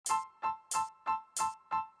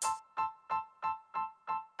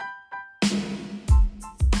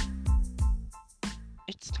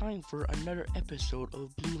it's time for another episode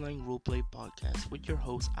of Blue Line Roleplay Podcast with your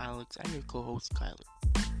host Alex and your co-host Kyler.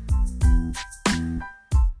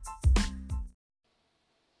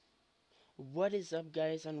 What is up,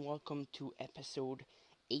 guys, and welcome to episode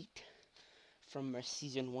 8 from our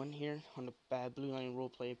season 1 here on the Blue Line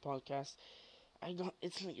Roleplay Podcast.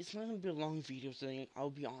 It's not gonna be a long video today.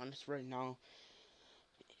 I'll be honest right now.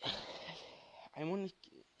 I want to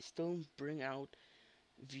still bring out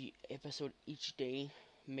the episode each day,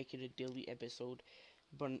 make it a daily episode,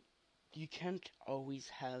 but you can't always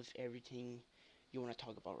have everything you want to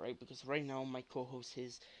talk about, right? Because right now my co-host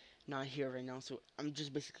is not here right now, so I'm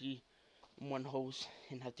just basically one host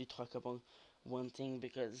and have to talk about one thing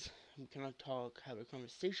because we cannot have a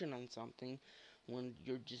conversation on something when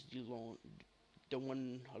you're just the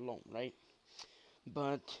one alone, right?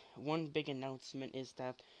 But one big announcement is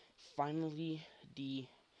that finally the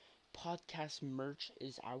podcast merch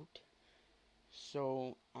is out.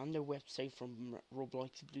 So on the website from Roblox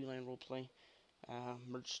Blue Line Roleplay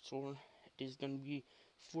merch store, there's gonna be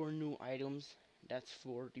 4 new items. That's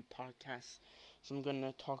for the podcast. So I'm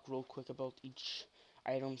gonna talk real quick about each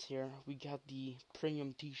items here. We got the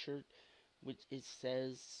premium T-shirt, which it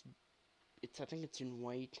says I think it's in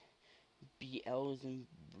white. BL is in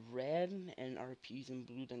red and RP is in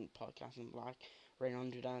blue, then podcast in black. Right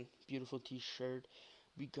under that beautiful T-shirt,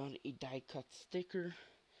 we got a die cut sticker.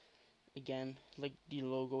 Again, like the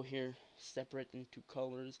logo here, separate in 2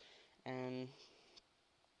 colors, and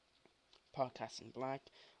podcast in black.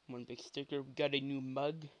 One big sticker. We got a new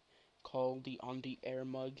mug called the On the Air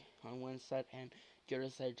mug on one side, and the other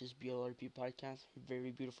side just BLRP podcast.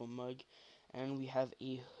 Very beautiful mug. And we have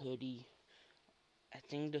a hoodie. I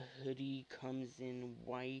think the hoodie comes in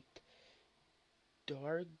white,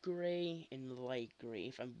 dark gray, and light gray,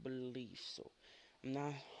 if I believe so. I'm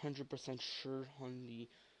not 100% sure on the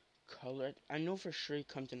color. I know for sure it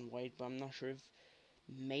comes in white, but I'm not sure if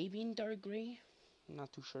maybe in dark gray. I'm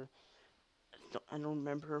not too sure. I don't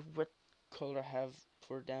remember what color I have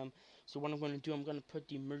for them. So what I'm going to do, I'm going to put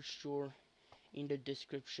the merch store in the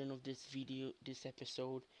description of this video, this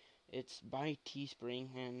episode. It's by Teespring,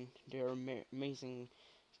 and they're an amazing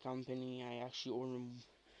company. I actually ordered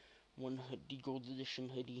one the gold edition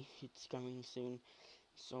hoodie. It's coming soon,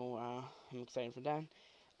 so I'm excited for that.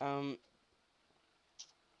 Um,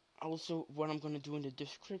 Also, what I'm gonna do in the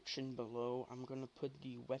description below, I'm gonna put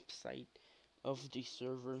the website of the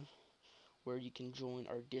server where you can join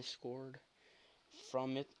our Discord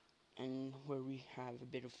from it, and where we have a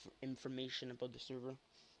bit of information about the server.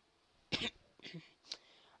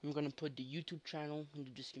 I'm gonna put the YouTube channel in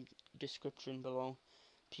the description below.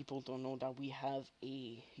 People don't know that we have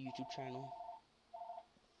a YouTube channel.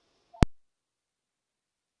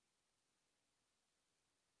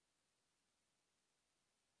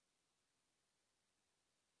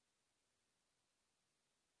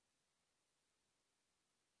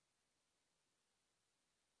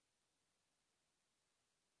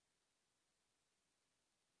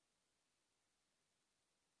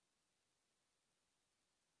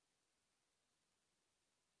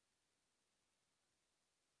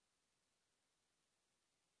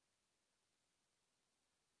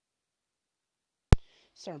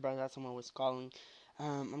 Sorry about that, someone was calling.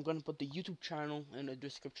 I'm gonna put the YouTube channel in the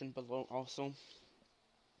description below also.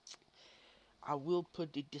 I will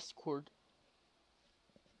put the Discord.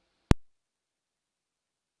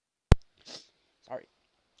 Sorry,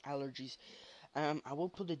 allergies. I will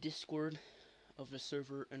put the Discord of the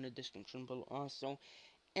server in the description below also.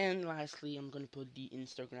 And lastly, I'm gonna put the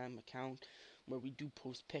Instagram account where we do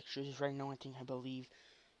post pictures. Right now, I believe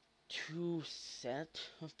 2 set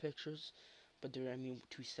of pictures, but there, I mean,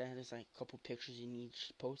 2 set is like a couple pictures in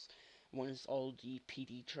each post. One is all the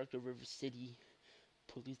PD truck, the River City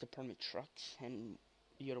Police Department trucks, and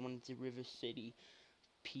the other one is the River City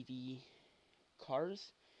PD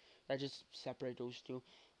cars. I just separate those two.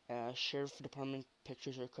 Sheriff Department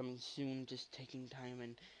pictures are coming soon, just taking time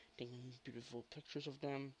and taking beautiful pictures of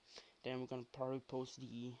them. Then we're gonna probably post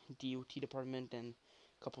the DOT department and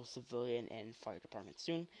a couple civilian and fire departments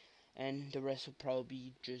soon. And the rest will probably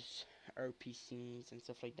be just RP scenes and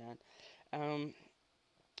stuff like that. Um,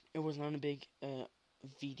 it was not a big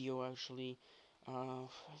video actually. Uh,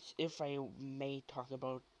 if I may talk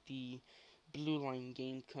about the Blue Line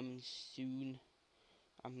game coming soon,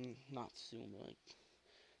 I'm not soon, like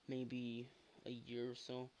maybe a year or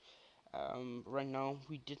so. Right now,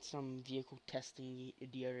 we did some vehicle testing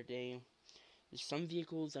the other day. There's some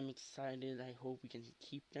vehicles I'm excited. I hope we can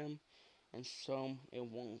keep them, and some it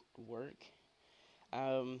won't work.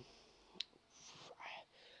 Um,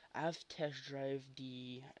 I've test drive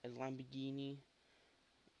the Lamborghini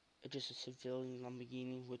just a civilian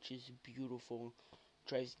Lamborghini, which is beautiful,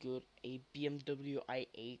 drives good. A BMW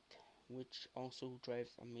i8, which also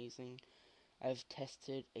drives amazing. I've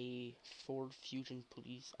tested a Ford Fusion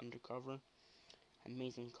Police undercover,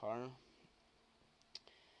 amazing car.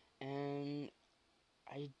 And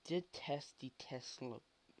I did test the Tesla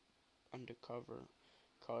undercover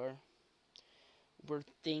car. We're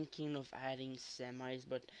thinking of adding semis,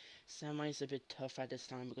 but semis a bit tough at this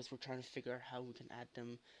time because we're trying to figure out how we can add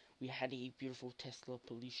them. We had a beautiful Tesla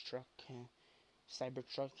police truck,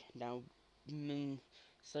 Cybertruck. Now,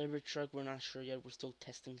 Cybertruck, we're not sure yet. We're still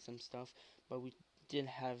testing some stuff, but we did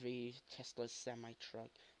have a Tesla semi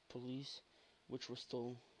truck police, which we're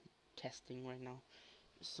still testing right now.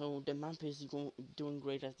 So the map is doing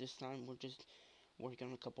great at this time. We're just working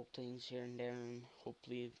on a couple things here and there, and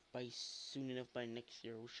hopefully by soon enough, by next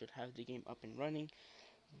year, we should have the game up and running.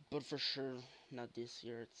 But for sure, not this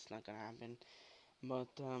year. It's not gonna happen. But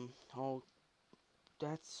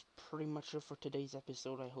that's pretty much it for today's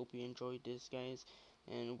episode. I hope you enjoyed this, guys,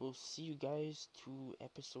 and we'll see you guys to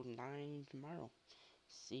episode 9 tomorrow.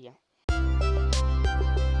 See ya.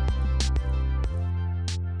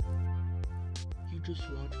 You just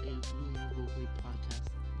watched a Lunar Roleplay podcast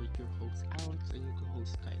with your host Alex and your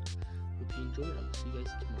co-host Kyle. Hope you enjoyed. I will see you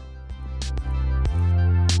guys tomorrow.